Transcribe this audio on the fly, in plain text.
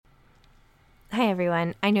Hi,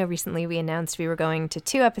 everyone. I know recently we announced we were going to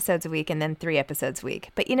 2 episodes a week and then 3 episodes a week.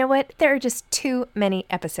 But you know what? There are just too many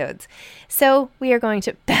episodes. So we are going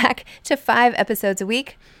back to 5 episodes a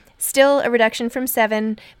week. Still a reduction from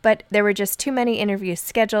 7, but there were just too many interviews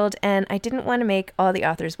scheduled, and I didn't want to make all the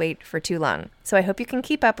authors wait for too long. So I hope you can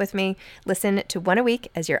keep up with me. Listen to 1 a week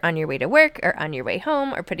as you're on your way to work or on your way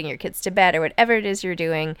home or putting your kids to bed or whatever it is you're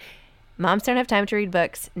doing. Moms Don't Have Time to Read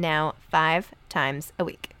Books, now 5 times a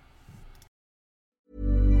week.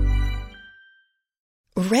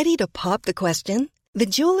 Ready to pop the question? The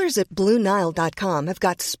jewelers at BlueNile.com have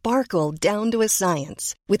got sparkle down to a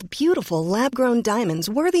science with beautiful lab-grown diamonds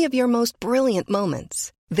worthy of your most brilliant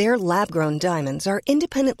moments. Their lab-grown diamonds are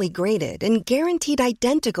independently graded and guaranteed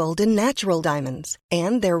identical to natural diamonds,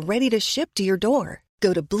 and they're ready to ship to your door.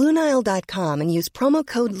 Go to BlueNile.com and use promo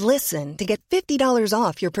code LISTEN to get $50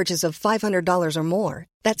 off your purchase of $500 or more.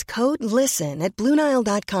 That's code LISTEN at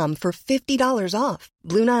BlueNile.com for $50 off.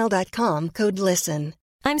 BlueNile.com, code LISTEN.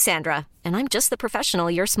 I'm Sandra, and I'm just the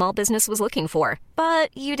professional your small business was looking for.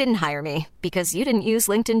 But you didn't hire me because you didn't use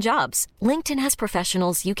LinkedIn Jobs. LinkedIn has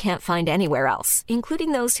professionals you can't find anywhere else,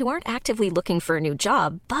 including those who aren't actively looking for a new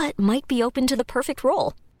job, but might be open to the perfect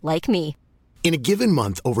role, like me. In a given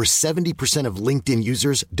month, over 70% of LinkedIn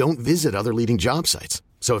users don't visit other leading job sites.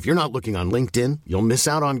 So if you're not looking on LinkedIn, you'll miss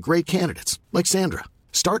out on great candidates like Sandra.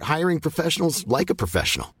 Start hiring professionals like a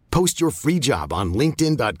professional. Post your free job on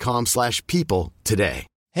linkedin.com/people today.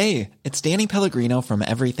 Hey, it's Danny Pellegrino from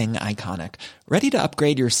Everything Iconic. Ready to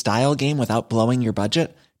upgrade your style game without blowing your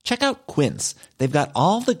budget? Check out Quince. They've got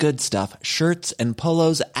all the good stuff, shirts and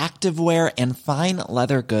polos, activewear, and fine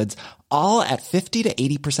leather goods, all at 50 to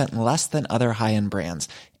 80% less than other high-end brands.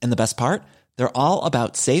 And the best part? They're all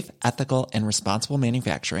about safe, ethical, and responsible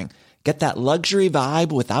manufacturing. Get that luxury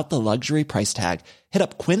vibe without the luxury price tag. Hit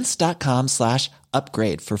up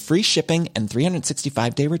quince.com/upgrade for free shipping and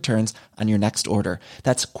 365-day returns on your next order.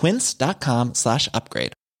 That's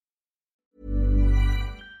quince.com/upgrade.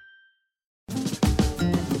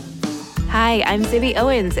 Hi, I'm Zibby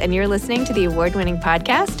Owens, and you're listening to the award-winning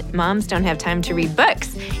podcast, Moms Don't Have Time to Read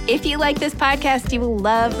Books. If you like this podcast, you will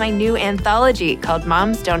love my new anthology called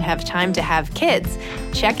Moms Don't Have Time to Have Kids.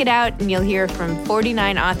 Check it out, and you'll hear from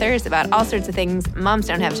 49 authors about all sorts of things moms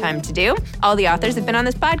don't have time to do. All the authors have been on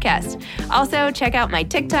this podcast. Also, check out my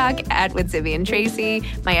TikTok, @with Zibby and Tracy,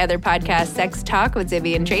 my other podcast, Sex Talk with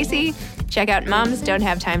Zibby and Tracy. Check out Moms Don't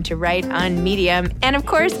Have Time to Write on Medium. And of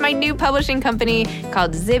course, my new publishing company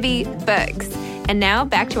called Zibby Books. And now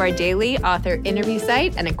back to our daily author interview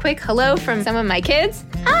site and a quick hello from some of my kids.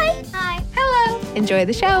 Hi. Hi. Hello. Enjoy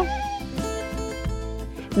the show.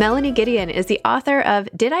 Melanie Gideon is the author of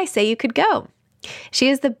Did I Say You Could Go? She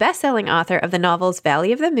is the best-selling author of the novels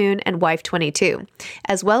Valley of the Moon and Wife 22,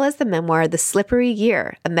 as well as the memoir The Slippery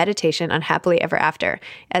Year, a meditation on happily ever after.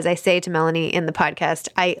 As I say to Melanie in the podcast,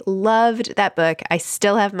 I loved that book. I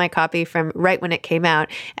still have my copy from right when it came out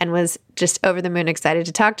and was just over the moon excited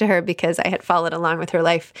to talk to her because I had followed along with her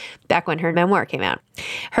life back when her memoir came out.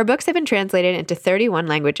 Her books have been translated into 31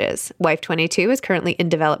 languages. Wife 22 is currently in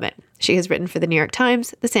development. She has written for the New York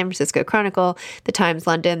Times, the San Francisco Chronicle, the Times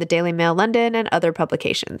London, the Daily Mail London, and other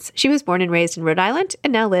publications. She was born and raised in Rhode Island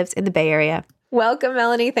and now lives in the Bay Area. Welcome,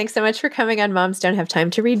 Melanie. Thanks so much for coming on Moms Don't Have Time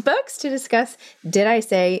to Read Books to discuss Did I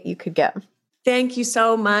Say You Could Go? Thank you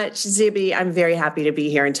so much, Zibby. I'm very happy to be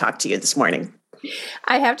here and talk to you this morning.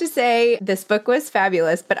 I have to say, this book was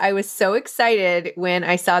fabulous, but I was so excited when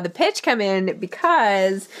I saw the pitch come in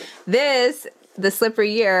because The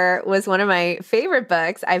Slippery Year was one of my favorite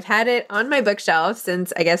books. I've had it on my bookshelf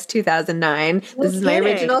since, I guess, 2009. This is my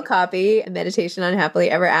original copy, A Meditation on Happily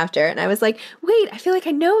Ever After. And I was like, wait, I feel like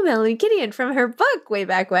I know Melanie Gideon from her book way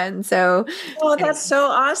back when. So, that's so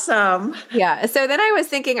awesome. Yeah. So then I was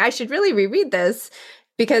thinking I should really reread this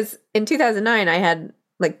because in 2009, I had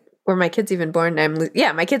were my kids even born?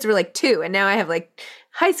 My kids were 2, and now I have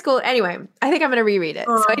high school. Anyway, I think I'm going to reread it.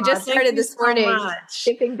 So I just started this morning,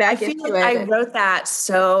 skipping back into it. I wrote that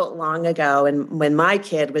so long ago, and when my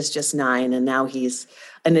kid was just 9, and now he's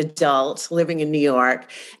an adult living in New York.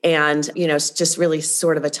 And, it's just really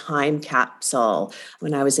sort of a time capsule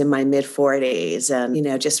when I was in my mid-40s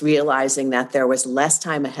and, just realizing that there was less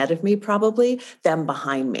time ahead of me probably than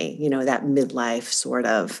behind me, that midlife sort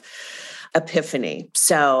of epiphany.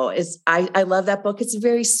 So I love that book. It's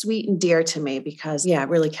very sweet and dear to me because, it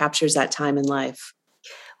really captures that time in life.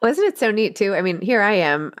 Wasn't it so neat too? I mean, here I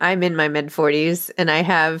am, I'm in my mid-40s and I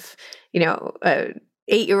have, a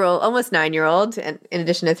 8-year-old, almost 9-year-old, and in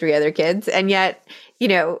addition to 3 other kids. And yet,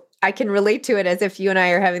 I can relate to it as if you and I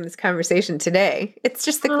are having this conversation today. It's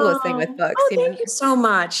just the coolest thing with books. Thank you so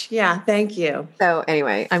much. Yeah, thank you. So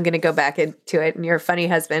anyway, I'm going to go back into it. And your funny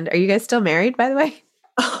husband, are you guys still married, by the way?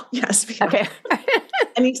 Oh, yes. Okay.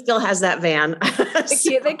 And he still has that van.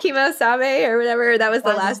 The Kimosabe or whatever. That was the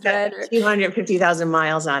last one. 250,000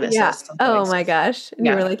 miles on it. Yeah. So oh my gosh. And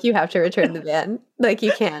you were like, you have to return the van. Like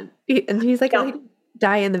you can't. And he's like, oh,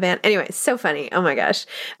 die in the van. Anyway, so funny. Oh my gosh.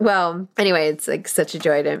 Well, anyway, it's like such a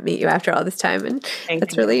joy to meet you after all this time. And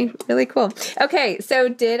that's really, really cool. Okay. So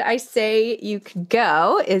Did I Say You Could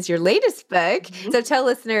Go is your latest book. Mm-hmm. So tell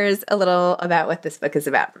listeners a little about what this book is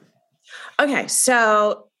about. Okay.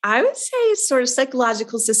 So I would say it's sort of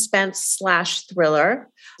psychological suspense / thriller.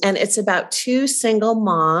 And it's about two single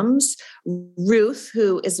moms, Ruth,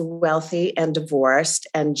 who is wealthy and divorced,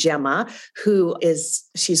 and Gemma,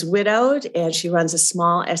 she's widowed and she runs a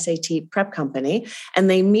small SAT prep company. And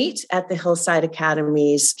they meet at the Hillside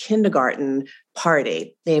Academy's kindergarten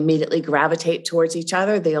party. They immediately gravitate towards each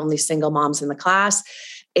other, the only single moms in the class.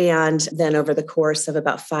 And then over the course of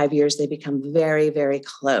about 5 years, they become very, very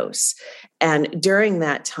close. And during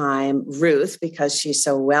that time, Ruth, because she's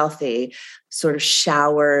so wealthy, sort of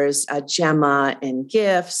showers Gemma in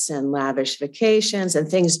gifts and lavish vacations and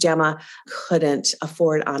things Gemma couldn't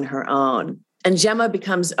afford on her own. And Gemma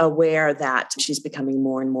becomes aware that she's becoming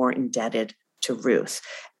more and more indebted to Ruth.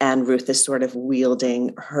 And Ruth is sort of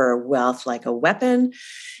wielding her wealth like a weapon.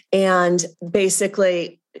 And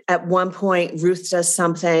basically, at one point, Ruth does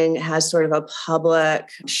something, has sort of a public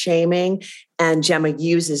shaming, and Gemma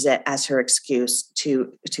uses it as her excuse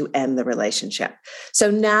to end the relationship. So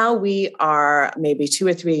now we are maybe 2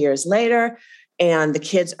 or 3 years later, and the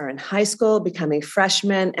kids are in high school, becoming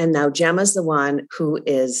freshmen, and now Gemma's the one who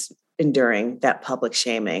is enduring that public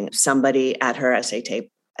shaming. Somebody at her SAT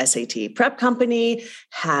prep company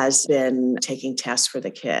has been taking tests for the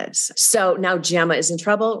kids. So now Gemma is in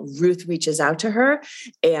trouble. Ruth reaches out to her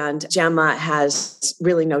and Gemma has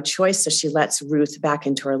really no choice. So she lets Ruth back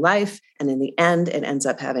into her life. And in the end, it ends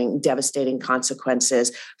up having devastating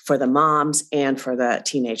consequences for the moms and for the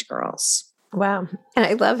teenage girls. Wow. And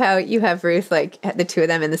I love how you have Ruth, like the two of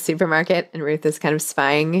them in the supermarket, and Ruth is kind of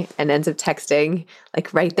spying and ends up texting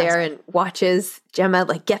like right there and watches Gemma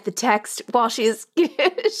like get the text while she's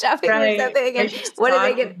shopping or something. And what do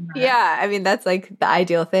they get? Yeah. I mean, that's like the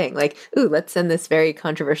ideal thing. Like, ooh, let's send this very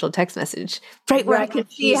controversial text message right where I can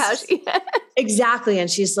see how she. Exactly. And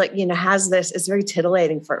she's like, has this, it's very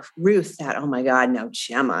titillating for Ruth that, oh my God, no,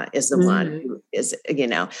 Gemma is the one who is,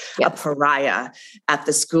 a pariah at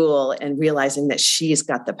the school and realizing that she's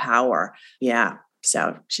got the power. Yeah.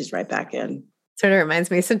 So she's right back in. Sort of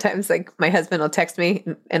reminds me sometimes like my husband will text me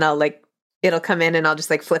and I'll like, it'll come in and I'll just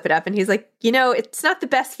like flip it up. And he's like, it's not the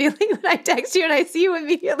best feeling when I text you and I see you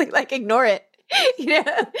immediately like ignore it. Anyway.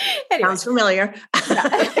 Sounds familiar.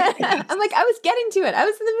 I'm like, I was getting to it. I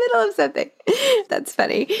was in the middle of something. That's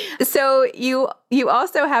funny. So you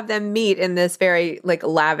also have them meet in this very like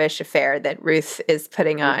lavish affair that Ruth is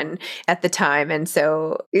putting on at the time. And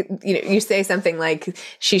so, you say something like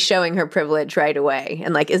she's showing her privilege right away.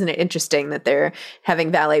 And like, isn't it interesting that they're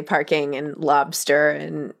having valet parking and lobster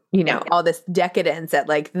and all this decadence at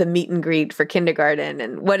like the meet and greet for kindergarten.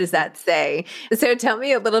 And what does that say? So tell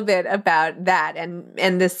me a little bit about that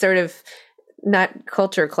and this sort of not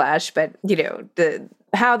culture clash, but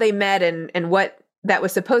how they met and what that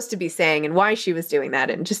was supposed to be saying and why she was doing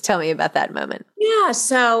that. And just tell me about that moment. Yeah.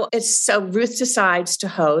 So Ruth decides to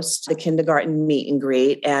host the kindergarten meet and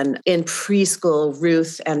greet. And in preschool,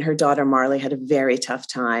 Ruth and her daughter Marley had a very tough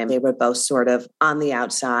time. They were both sort of on the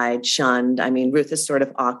outside, shunned. I mean, Ruth is sort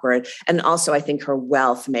of awkward. And also I think her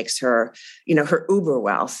wealth makes her, her uber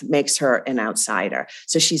wealth makes her an outsider.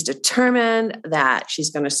 So she's determined that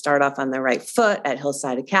she's going to start off on the right foot at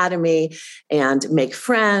Hillside Academy and make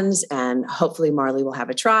friends, and hopefully Marley will have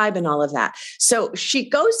a tribe and all of that. So she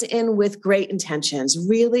goes in with great intentions,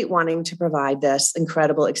 really wanting to provide this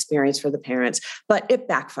incredible experience for the parents, but it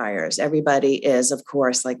backfires. Everybody is, of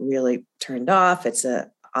course, like really turned off. It's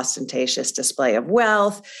a ostentatious display of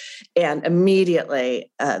wealth. And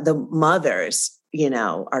immediately the mothers,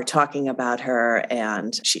 are talking about her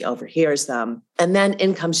and she overhears them. And then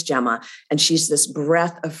in comes Gemma and she's this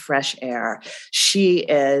breath of fresh air. She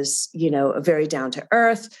is, very down to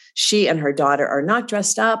earth. She and her daughter are not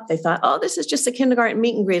dressed up. They thought, oh, this is just a kindergarten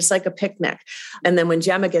meet and greet. It's like a picnic. And then when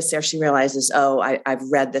Gemma gets there, she realizes, oh, I've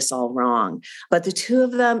read this all wrong. But the two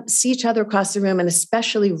of them see each other across the room, and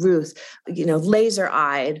especially Ruth,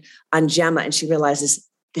 laser-eyed on Gemma. And she realizes,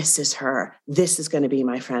 this is her. This is going to be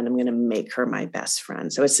my friend. I'm going to make her my best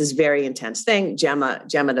friend. So it's this very intense thing. Gemma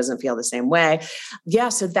doesn't feel the same way. Yeah.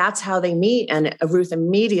 So that's how they meet. And Ruth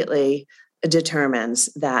immediately determines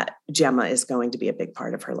that Gemma is going to be a big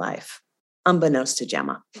part of her life, unbeknownst to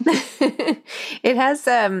Gemma. It has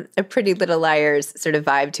a Pretty Little Liars sort of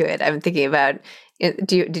vibe to it. I'm thinking about,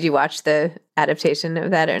 did you watch the adaptation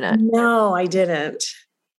of that or not? No, I didn't.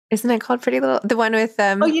 Isn't that called Pretty Little? The one with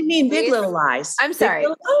oh, you mean Big Little Lies? I'm sorry.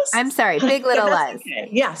 I'm sorry. Big Little Lies. Okay.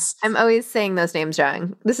 Yes. I'm always saying those names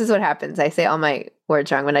wrong. This is what happens. I say all my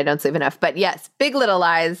words wrong when I don't sleep enough. But yes, Big Little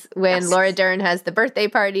Lies, when Laura Dern has the birthday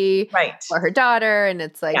party for her daughter, and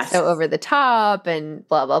it's like so over the top and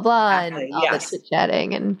blah, blah, blah, and all the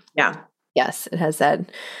chit-chatting. And yes, it has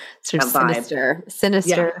that sort of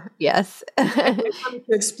sinister. Yes. I wanted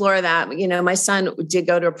to explore that. You know, my son did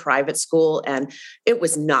go to a private school, and it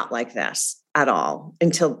was not like this at all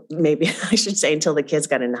until until the kids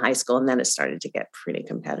got into high school, and then it started to get pretty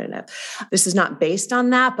competitive. This is not based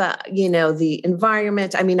on that, but you know, the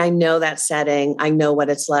environment, I mean, I know that setting, I know what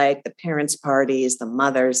it's like, the parents' parties, the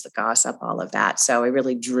mothers, the gossip, all of that. So I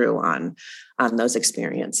really drew on those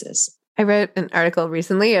experiences. I wrote an article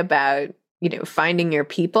recently about, you know, finding your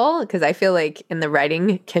people, because I feel like in the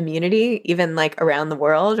writing community, even like around the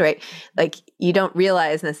world, right? Like you don't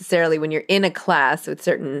realize necessarily when you're in a class with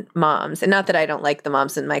certain moms, and not that I don't like the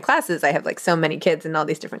moms in my classes. I have like so many kids in all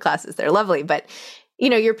these different classes. They're lovely, but you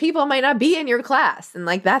know, your people might not be in your class, and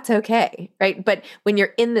like, that's okay. Right. But when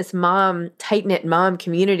you're in this tight-knit mom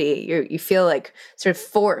community, you feel like sort of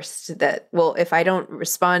forced that, well, if I don't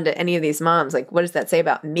respond to any of these moms, like, what does that say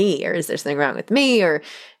about me? Or is there something wrong with me? Or,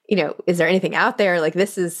 you know, is there anything out there? Like,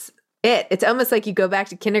 this is it. It's almost like you go back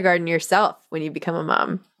to kindergarten yourself when you become a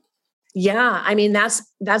mom. Yeah. I mean,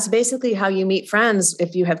 that's basically how you meet friends.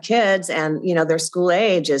 If you have kids and, you know, their school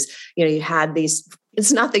age is, you know, you had these,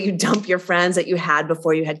 it's not that you dump your friends that you had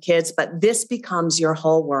before you had kids, but this becomes your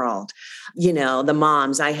whole world. You know, the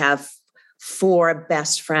moms, I have 4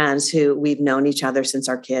 best friends who we've known each other since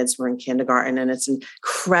our kids were in kindergarten. And it's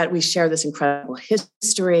incredible. We share this incredible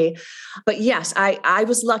history. But yes, I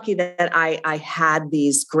was lucky that I had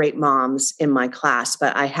these great moms in my class,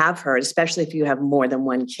 but I have heard, especially if you have more than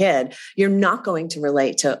one kid, you're not going to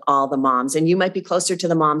relate to all the moms, and you might be closer to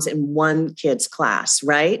the moms in one kid's class,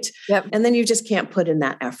 right? Yep. And then you just can't put in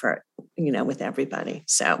that effort, you know, with everybody.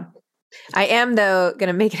 So I am, though, going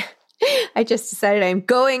to make it. I just decided I'm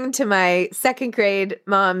going to my 2nd grade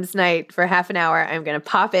mom's night for half an hour. I'm going to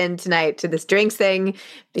pop in tonight to this drinks thing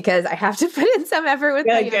because I have to put in some effort with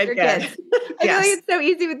my younger kids. I feel like it's so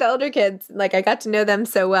easy with the older kids. Like, I got to know them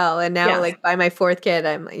so well. And now like by my 4th kid,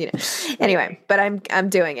 I'm, you know, anyway, but I'm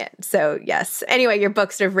doing it. So yes. Anyway, your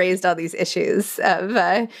book sort of raised all these issues of,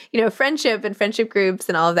 you know, friendship and friendship groups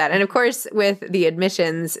and all of that. And of course, with the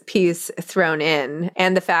admissions piece thrown in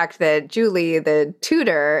and the fact that Julie, the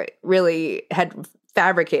tutor, really had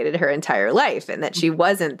fabricated her entire life, and that she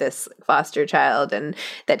wasn't this foster child, and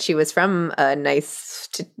that she was from a nice,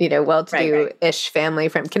 you know, well-to-do-ish family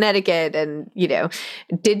from Connecticut. And, you know,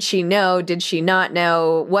 did she know? Did she not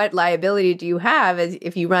know? What liability do you have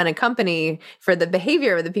if you run a company for the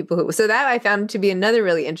behavior of the people who? So that I found to be another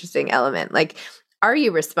really interesting element. Like, are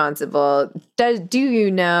you responsible? Do you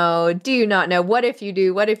know? Do you not know? What if you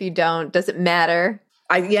do? What if you don't? Does it matter?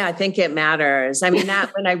 I think it matters. I mean,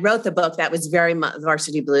 that when I wrote the book, that was very much,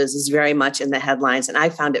 Varsity Blues is very much in the headlines. And I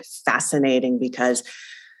found it fascinating because,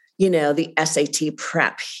 you know, the SAT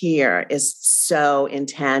prep here is so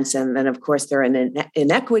intense. And then, of course, there are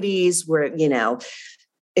inequities where, you know,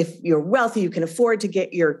 if you're wealthy, you can afford to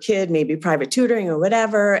get your kid maybe private tutoring or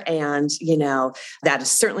whatever. And, you know, that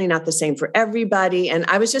is certainly not the same for everybody. And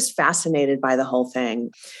I was just fascinated by the whole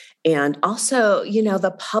thing. And also, you know,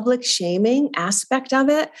 the public shaming aspect of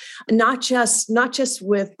it, not just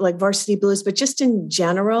with like Varsity Blues, but just in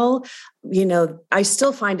general, you know, I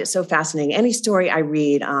still find it so fascinating. Any story I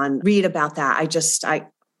read about that,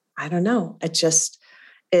 I don't know. It just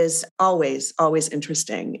is always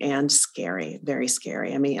interesting and scary, very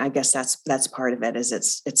scary. I mean, I guess that's part of it, is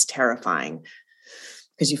it's terrifying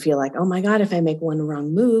because you feel like, oh my God, if I make one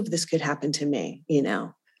wrong move, this could happen to me, you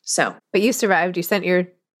know? So, but you survived. You sent your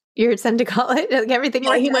son to college, like everything.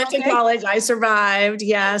 Yeah, he went to college. I survived.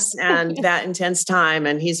 Yes. And that intense time,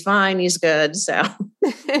 and he's fine. He's good. So.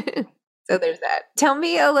 So there's that. Tell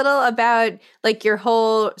me a little about like your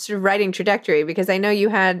whole sort of writing trajectory, because I know you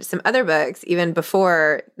had some other books even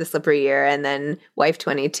before The Slippery Year, and then Wife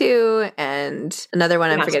 22 and another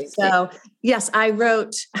one I'm forgetting. So yes, I've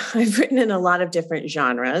written in a lot of different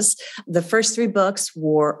genres. The first 3 books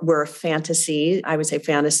were fantasy, I would say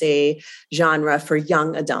fantasy genre for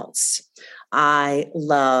young adults. I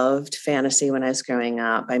loved fantasy when I was growing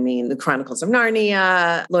up. I mean, the Chronicles of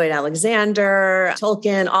Narnia, Lloyd Alexander,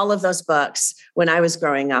 Tolkien, all of those books when I was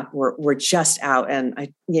growing up were just out. And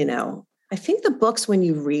I think the books when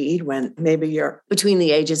you read, when maybe you're between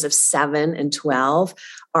the ages of 7 and 12,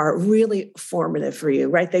 are really formative for you,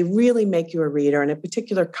 right? They really make you a reader and a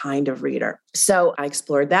particular kind of reader. So I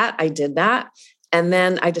explored that. I did that. And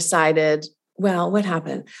then I decided, well, what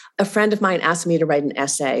happened? A friend of mine asked me to write an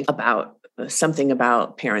essay about something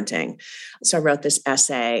about parenting. So I wrote this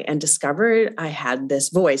essay and discovered I had this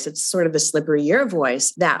voice. It's sort of the slippery year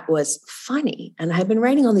voice that was funny. And I had been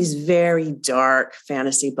writing all these very dark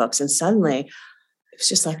fantasy books. And suddenly it was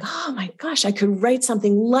just like, oh my gosh, I could write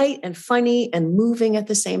something light and funny and moving at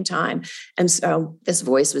the same time. And so this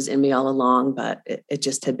voice was in me all along, but it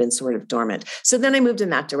just had been sort of dormant. So then I moved in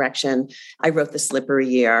that direction. I wrote The Slippery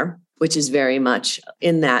Year, which is very much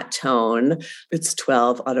in that tone. It's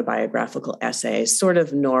 12 autobiographical essays, sort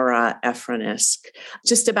of Nora Ephron-esque,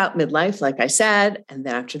 just about midlife, like I said. And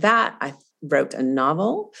then after that, I wrote a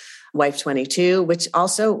novel, Wife 22, which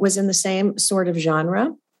also was in the same sort of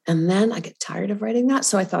genre. And then I get tired of writing that.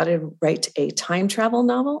 So I thought I'd write a time travel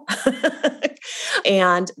novel.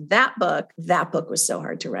 And that book was so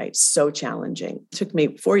hard to write, so challenging. It took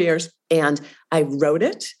me 4 years and I wrote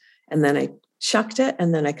it and then I chucked it.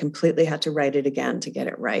 And then I completely had to write it again to get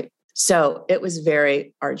it right. So it was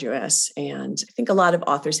very arduous. And I think a lot of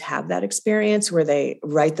authors have that experience where they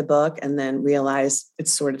write the book and then realize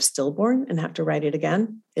it's sort of stillborn and have to write it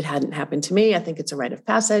again. It hadn't happened to me. I think it's a rite of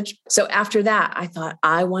passage. So after that, I thought,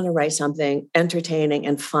 I want to write something entertaining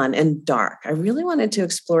and fun and dark. I really wanted to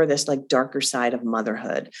explore this like darker side of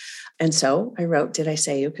motherhood. And so I wrote, Did I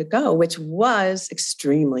Say You Could Go, which was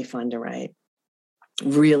extremely fun to write.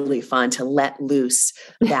 Really fun to let loose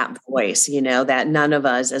that voice, that none of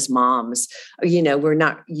us as moms, we're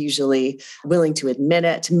not usually willing to admit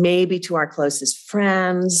it, maybe to our closest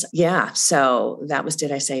friends. Yeah. So that was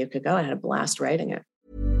Did I Say You Could Go? I had a blast writing it.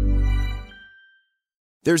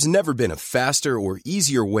 There's never been a faster or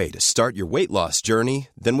easier way to start your weight loss journey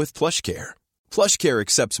than with PlushCare. PlushCare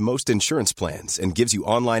accepts most insurance plans and gives you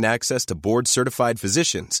online access to board-certified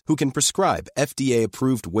physicians who can prescribe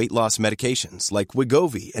FDA-approved weight loss medications like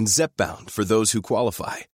Wegovy and Zepbound for those who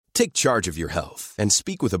qualify. Take charge of your health and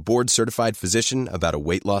speak with a board-certified physician about a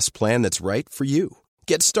weight loss plan that's right for you.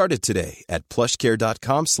 Get started today at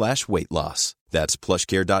plushcare.com/weight-loss. That's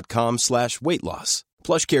plushcare.com/weight-loss.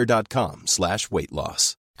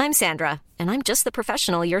 plushcare.com/weight-loss. I'm Sandra, and I'm just the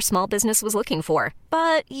professional your small business was looking for.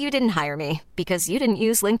 But you didn't hire me because you didn't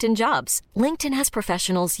use LinkedIn Jobs. LinkedIn has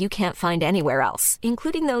professionals you can't find anywhere else,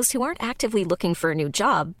 including those who aren't actively looking for a new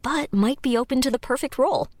job, but might be open to the perfect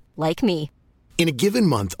role, like me. In a given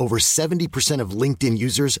month, over 70% of LinkedIn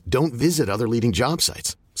users don't visit other leading job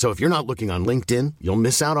sites. So if you're not looking on LinkedIn, you'll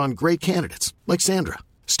miss out on great candidates like Sandra.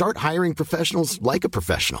 Start hiring professionals like a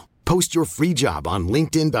professional. Post your free job on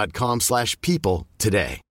linkedin.com/people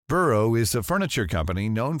today. Burrow is a furniture company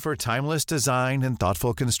known for timeless design and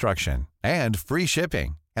thoughtful construction and free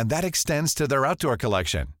shipping, and that extends to their outdoor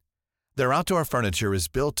collection. Their outdoor furniture is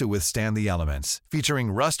built to withstand the elements,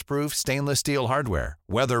 featuring rust-proof stainless steel hardware,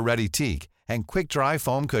 weather-ready teak, and quick-dry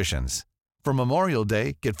foam cushions. For Memorial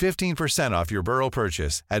Day, get 15% off your Burrow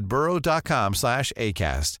purchase at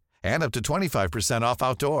burrow.com/acast, and up to 25% off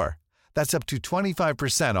outdoor. That's up to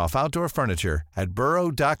 25% off outdoor furniture at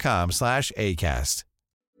burrow.com/acast.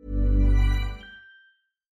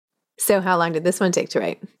 So how long did this one take to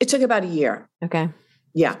write? It took about a year. Okay.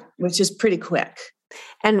 Yeah, which is pretty quick.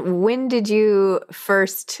 And when did you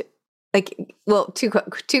first,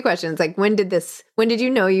 two questions. When did you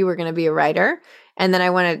know you were going to be a writer? And then I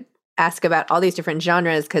want to ask about all these different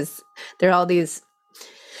genres because there are all these,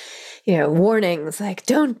 warnings like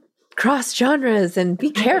don't cross genres and be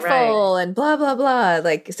careful and blah, blah, blah.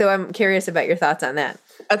 So I'm curious about your thoughts on that.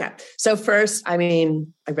 Okay. So first, I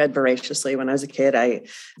read voraciously when I was a kid. I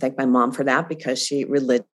thank my mom for that because she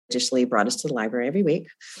religiously brought us to the library every week.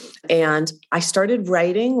 And I started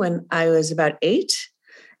writing when I was about 8.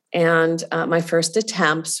 And my first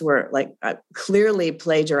attempts were clearly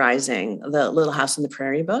plagiarizing the Little House on the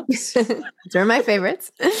Prairie books. They're my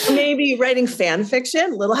favorites. Maybe writing fan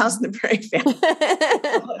fiction, Little House on the Prairie fan.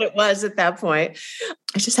 What it was at that point.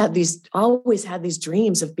 I just always had these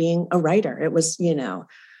dreams of being a writer. It was,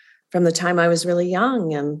 from the time I was really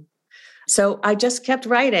young. And so I just kept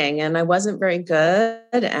writing and I wasn't very good.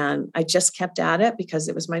 And I just kept at it because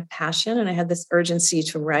it was my passion. And I had this urgency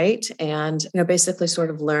to write and, basically sort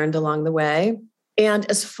of learned along the way. And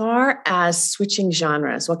as far as switching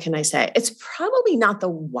genres, what can I say? It's probably not the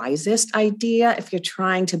wisest idea if you're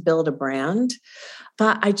trying to build a brand,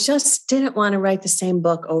 but I just didn't want to write the same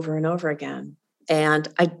book over and over again. And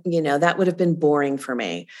that would have been boring for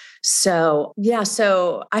me. So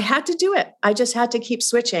so I had to do it. I just had to keep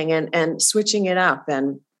switching and switching it up.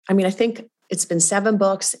 And I think it's been 7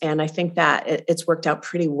 books, and I think that it's worked out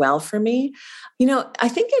pretty well for me. I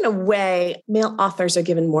think in a way, male authors are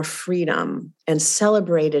given more freedom and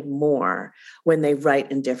celebrated more when they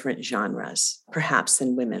write in different genres, perhaps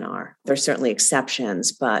than women are. There are certainly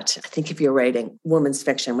exceptions, but I think if you're writing women's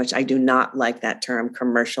fiction, which I do not like that term,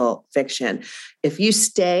 commercial fiction, if you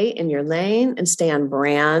stay in your lane and stay on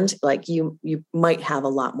brand, like you might have a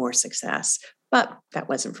lot more success. But that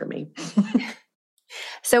wasn't for me.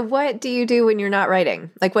 So what do you do when you're not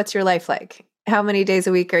writing? Like, what's your life like? How many days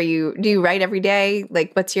a week do you write every day?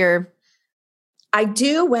 Like, I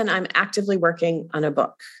do when I'm actively working on a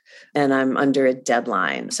book and I'm under a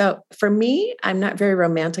deadline. So for me, I'm not very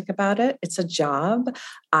romantic about it. It's a job.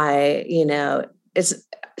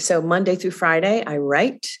 So Monday through Friday, I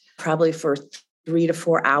write probably for 3 to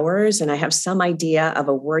 4 hours. And I have some idea of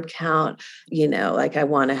a word count, like I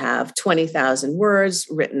want to have 20,000 words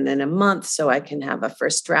written in a month so I can have a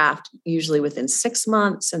first draft, usually within 6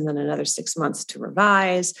 months, and then another 6 months to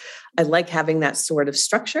revise. I like having that sort of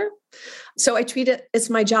structure. So I treat it as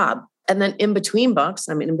my job. And then in between books,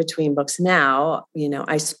 I'm in between books now,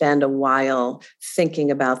 I spend a while thinking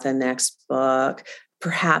about the next book,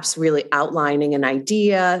 perhaps really outlining an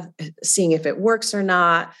idea, seeing if it works or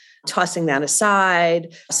not, tossing that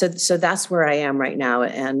aside. So that's where I am right now.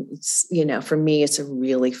 And it's, for me, it's a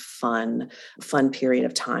really fun period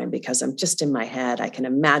of time because I'm just in my head. I can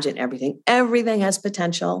imagine everything. Everything has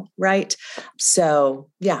potential, right? So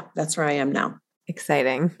yeah, that's where I am now.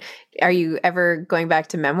 Exciting. Are you ever going back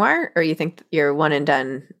to memoir, or you think you're one and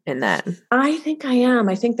done in that? I think I am.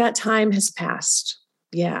 I think that time has passed.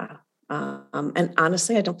 Yeah. And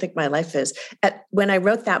honestly, I don't think my life is. When I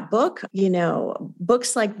wrote that book,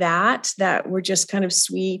 books like that were just kind of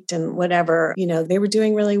sweet and whatever, they were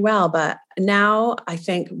doing really well. But now I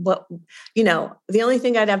think the only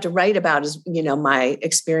thing I'd have to write about is, my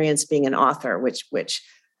experience being an author, which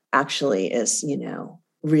actually is,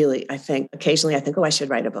 really, I think occasionally I think, oh, I should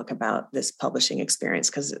write a book about this publishing experience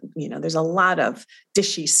because, there's a lot of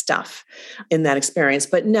dishy stuff in that experience.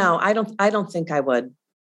 But no, I don't think I would.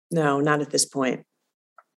 No, not at this point.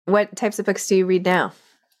 What types of books do you read now?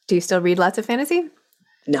 Do you still read lots of fantasy?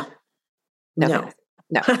 No. No.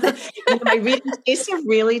 My reading tastes have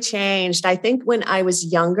really changed. I think when I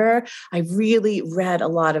was younger, I really read a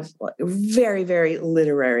lot of very, very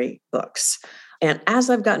literary books. And as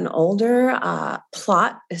I've gotten older,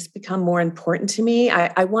 plot has become more important to me.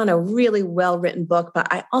 I want a really well-written book,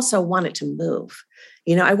 but I also want it to move.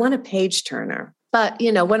 I want a page turner. But,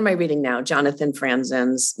 what am I reading now? Jonathan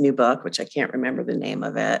Franzen's new book, which I can't remember the name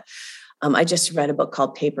of it. I just read a book call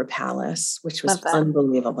Paper Palace, which was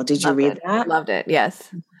unbelievable. Did you read that? Loved it.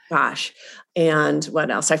 Yes. Gosh. And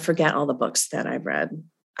what else? I forget all the books that I've read.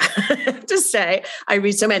 To say I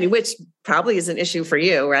read so many, which probably is an issue for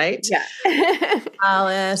you, right? Yeah.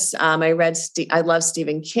 Alice. I love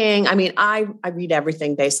Stephen King. I read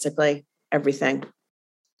everything, basically everything.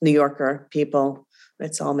 New Yorker, People.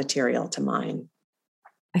 It's all material to mine.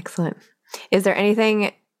 Excellent. Is there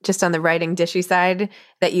anything just on the writing dishy side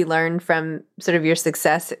that you learned from sort of your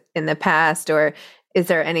success in the past? Or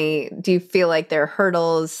do you feel like there are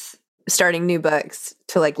hurdles starting new books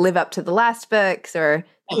to like live up to the last books, or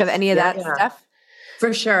have any of that stuff?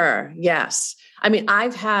 For sure. Yes.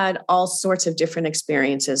 I've had all sorts of different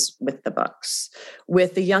experiences with the books.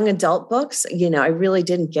 With the young adult books, I really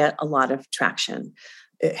didn't get a lot of traction.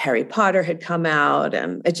 Harry Potter had come out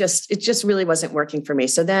and it just really wasn't working for me.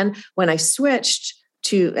 So then when I switched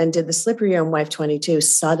to and did the Slippery Year and Wife 22,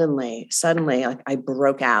 suddenly like I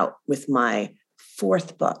broke out with my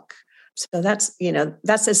 4th book. So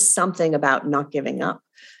that says something about not giving up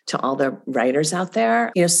to all the writers out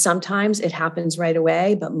there. Sometimes it happens right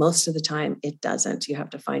away, but most of the time it doesn't. You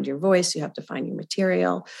have to find your voice. You have to find your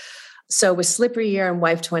material. So with Slippery Year and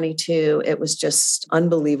Wife 22, it was just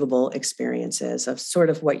unbelievable experiences of sort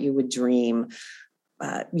of what you would dream,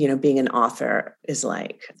 being an author is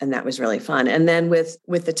like. And that was really fun. And then with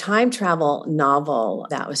the time travel novel,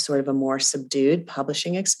 that was sort of a more subdued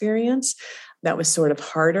publishing experience. That was sort of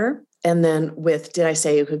harder. And then with Did I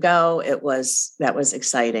Say You Could Go, that was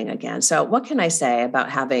exciting again. So what can I say about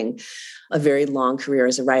having a very long career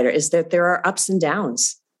as a writer is that there are ups and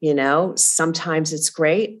downs. Sometimes it's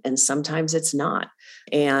great and sometimes it's not.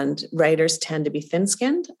 And writers tend to be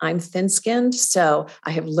thin-skinned. I'm thin-skinned. So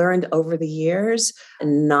I have learned over the years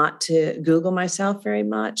not to Google myself very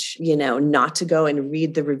much, not to go and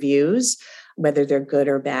read the reviews, whether they're good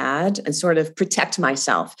or bad, and sort of protect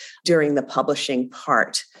myself during the publishing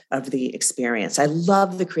part of the experience. I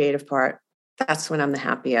love the creative part. That's when I'm the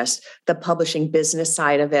happiest. The publishing business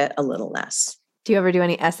side of it, a little less. Do you ever do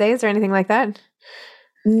any essays or anything like that?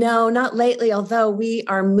 No, not lately, although we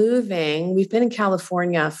are moving. We've been in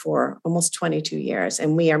California for almost 22 years,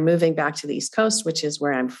 and we are moving back to the East Coast, which is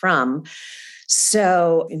where I'm from.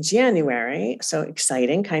 So in January, so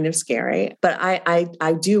exciting, kind of scary, but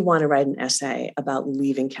I do want to write an essay about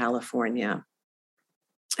leaving California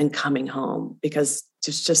and coming home, because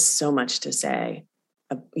there's just so much to say,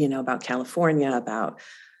 about California, about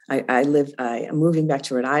I'm moving back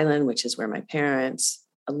to Rhode Island, which is where my parents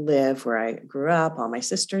live, where I grew up, all my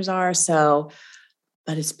sisters are.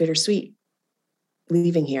 But it's bittersweet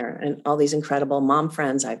leaving here and all these incredible mom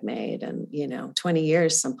friends I've made. And, 20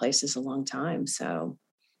 years, someplace is a long time. So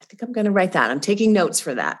I think I'm going to write that. I'm taking notes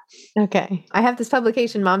for that. Okay. I have this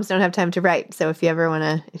publication, Moms Don't Have Time to Write. So if you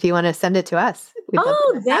want to send it to us. Thank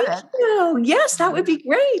you. Yes, that would be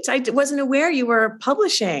great. I wasn't aware you were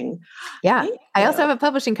publishing. Yeah. I also have a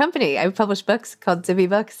publishing company. I publish books called Zibby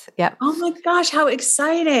Books. Yeah. Oh my gosh, how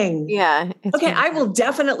exciting. Yeah. Okay. I will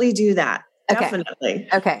definitely do that. Okay. Definitely.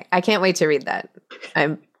 Okay. I can't wait to read that.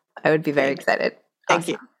 I would be very excited. Thank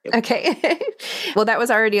you. Okay. Well, that was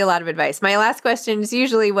already a lot of advice. My last question is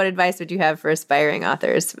usually, what advice would you have for aspiring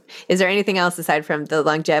authors? Is there anything else aside from the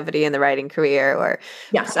longevity in the writing career or?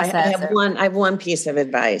 Yes, I have one piece of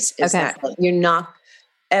advice is that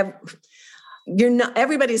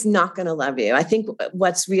everybody's not going to love you. I think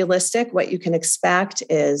what's realistic, what you can expect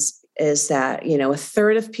is that, a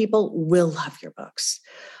third of people will love your books.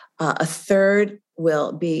 A third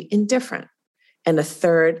will be indifferent, and a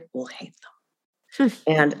third will hate them.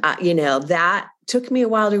 And, that took me a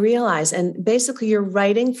while to realize. And basically you're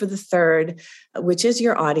writing for the third, which is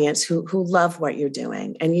your audience who love what you're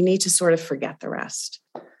doing. And you need to sort of forget the rest.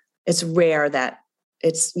 It's rare that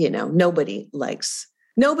nobody's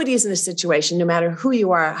in a situation, no matter who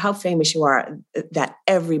you are, how famous you are, that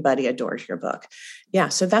everybody adores your book. Yeah.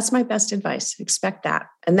 So that's my best advice. Expect that.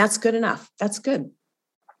 And that's good enough. That's good.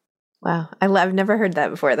 Wow. I've never heard that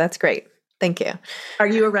before. That's great. Thank you. Are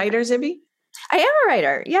you a writer, Zibby? I am a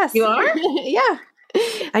writer. Yes. You are? Yeah.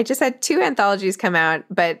 I just had 2 anthologies come out,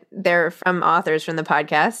 but they're from authors from the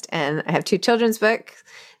podcast. And I have 2 children's books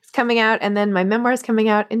coming out. And then my memoir is coming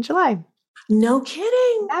out in July. No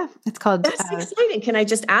kidding. Yeah. It's called... That's exciting. Can I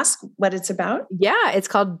just ask what it's about? Yeah. It's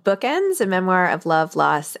called Bookends, a memoir of love,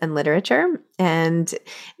 loss, and literature. And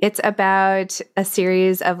it's about a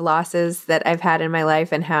series of losses that I've had in my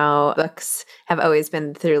life and how books have always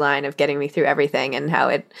been the through line of getting me through everything, and how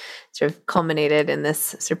it sort of culminated in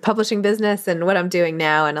this sort of publishing business and what I'm doing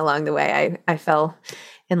now. And along the way, I fell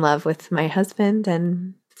in love with my husband,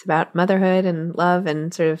 and it's about motherhood and love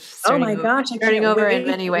and sort of starting over in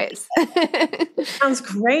many ways. Sounds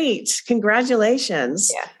great.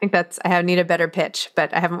 Congratulations. Yeah, I need a better pitch,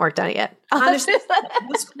 but I haven't worked on it yet. Honestly,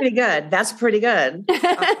 that's pretty good. That's pretty good.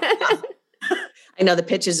 I know the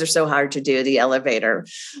pitches are so hard to do, the elevator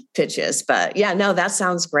pitches, but yeah, no, that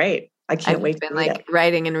sounds great. I can't wait to read it.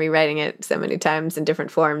 Writing and rewriting it so many times in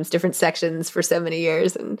different forms, different sections for so many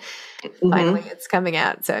years, and finally it's coming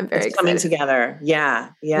out. So I'm very excited. Coming together. Yeah.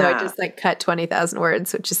 So I just cut 20,000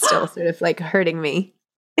 words, which is still sort of hurting me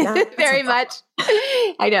very much.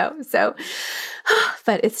 I know. So,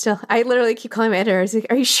 but it's still, I literally keep calling my editor. I was like,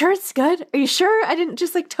 are you sure it's good? Are you sure I didn't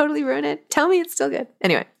just totally ruin it? Tell me it's still good.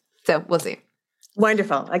 Anyway, so we'll see.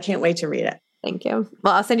 Wonderful. I can't wait to read it. Thank you.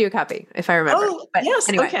 Well, I'll send you a copy if I remember. Oh, but yes.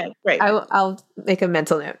 Anyway, okay, great. I'll make a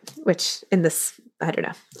mental note, which in this, I don't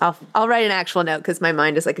know. I'll write an actual note because my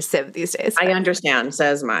mind is like a sieve these days. I understand.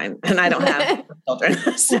 Says mine. And I don't have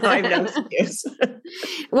children, so I have no excuse.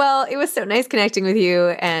 Well, it was so nice connecting with you.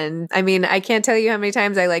 And I mean, I can't tell you how many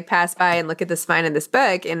times I pass by and look at the spine of this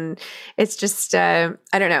book. And it's just, I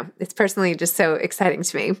don't know. It's personally just so exciting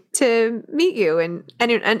to me to meet you. And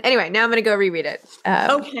anyway, now I'm going to go reread it.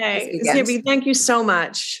 Okay. Zibby, thank you so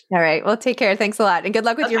much. All right. Well, take care. Thanks a lot. And good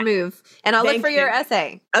luck with your move. And I'll look for your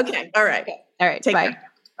essay. Okay. All right. Okay. All right. Take bye.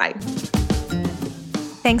 Care. Bye.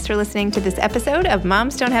 Thanks for listening to this episode of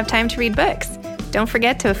Moms Don't Have Time to Read Books. Don't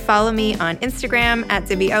forget to follow me on Instagram at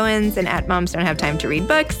Zibby Owens and at Moms Don't Have Time to Read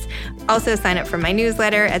Books. Also sign up for my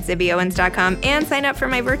newsletter at zibbyowens.com and sign up for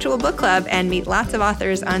my virtual book club and meet lots of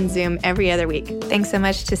authors on Zoom every other week. Thanks so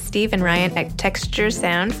much to Steve and Ryan at Texture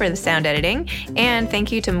Sound for the sound editing. And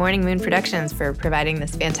thank you to Morning Moon Productions for providing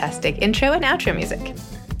this fantastic intro and outro music.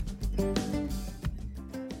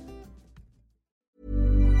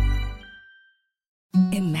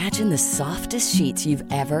 Imagine the softest sheets you've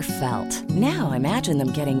ever felt. Now imagine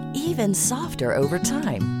them getting even softer over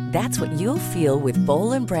time. That's what you'll feel with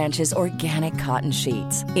Boll & Branch's organic cotton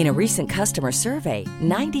sheets. In a recent customer survey,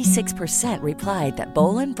 96% replied that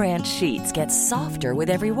Boll & Branch sheets get softer with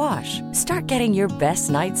every wash. Start getting your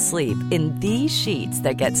best night's sleep in these sheets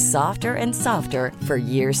that get softer and softer for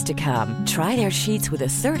years to come. Try their sheets with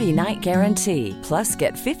a 30-night guarantee. Plus,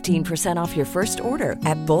 get 15% off your first order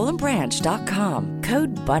at bollandbranch.com.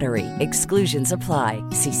 Code BUTTERY. Exclusions apply.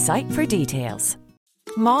 See site for details.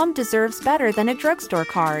 Mom deserves better than a drugstore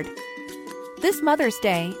card. This Mother's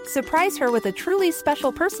Day, surprise her with a truly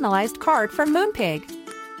special personalized card from Moonpig.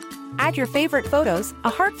 Add your favorite photos, a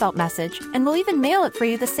heartfelt message, and we'll even mail it for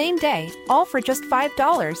you the same day, all for just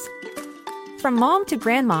 $5. From mom to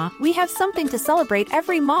grandma, we have something to celebrate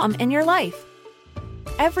every mom in your life.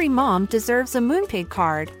 Every mom deserves a Moonpig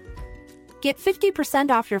card. Get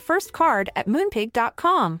 50% off your first card at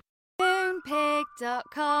moonpig.com.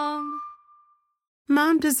 Moonpig.com.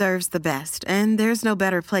 Mom deserves the best, and there's no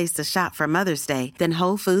better place to shop for Mother's Day than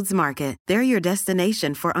Whole Foods Market. They're your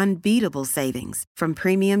destination for unbeatable savings, from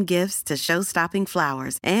premium gifts to show-stopping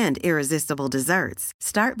flowers and irresistible desserts.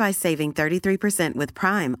 Start by saving 33% with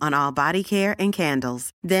Prime on all body care and candles.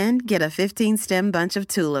 Then get a 15-stem bunch of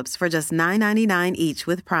tulips for just $9.99 each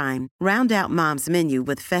with Prime. Round out Mom's menu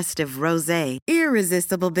with festive rosé,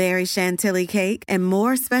 irresistible berry chantilly cake, and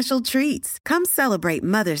more special treats. Come celebrate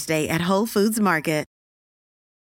Mother's Day at Whole Foods Market.